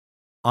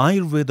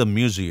Ayurveda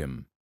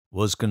Museum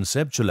was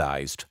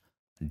conceptualized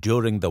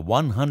during the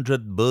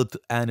 100th birth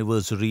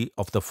anniversary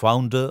of the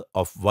founder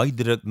of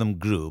Vaidyaratnam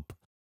Group,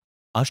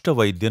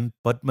 Ashtavaidyan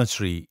Padma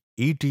Shri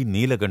E.T.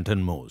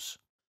 Neelakanthan Mose.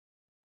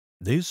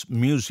 This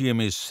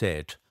museum is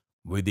set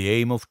with the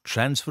aim of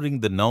transferring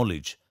the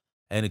knowledge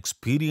and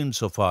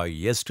experience of our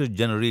yester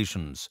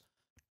generations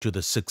to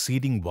the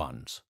succeeding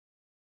ones.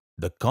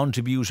 The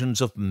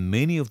contributions of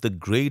many of the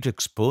great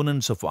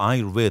exponents of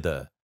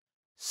Ayurveda,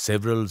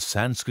 several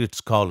Sanskrit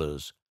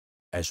scholars,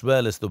 as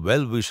well as the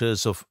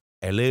well-wishers of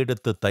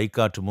Eladatta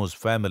Taikatumu's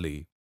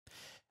family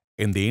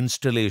in the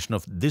installation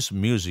of this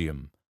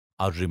museum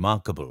are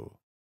remarkable.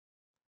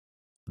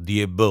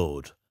 The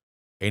abode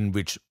in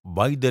which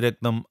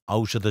Vaidyaratnam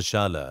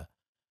Aushadashala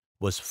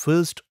was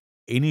first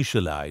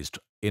initialized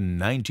in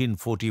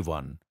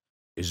 1941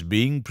 is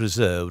being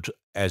preserved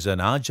as an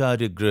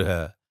Acharya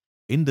Griha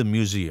in the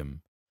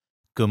museum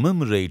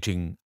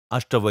commemorating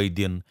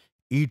Ashtavaidyan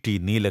E.T.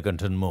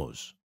 Neelakanthan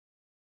Mose.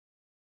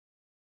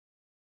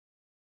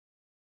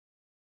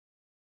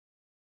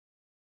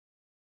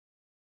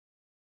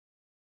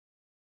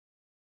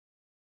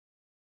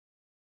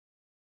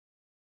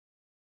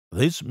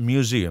 This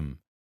museum,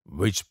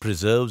 which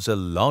preserves a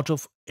lot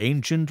of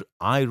ancient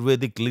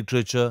Ayurvedic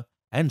literature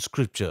and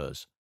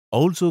scriptures,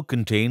 also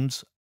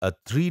contains a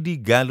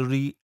 3D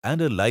gallery and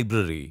a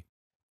library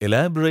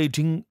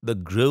elaborating the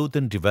growth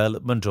and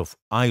development of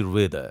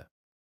Ayurveda.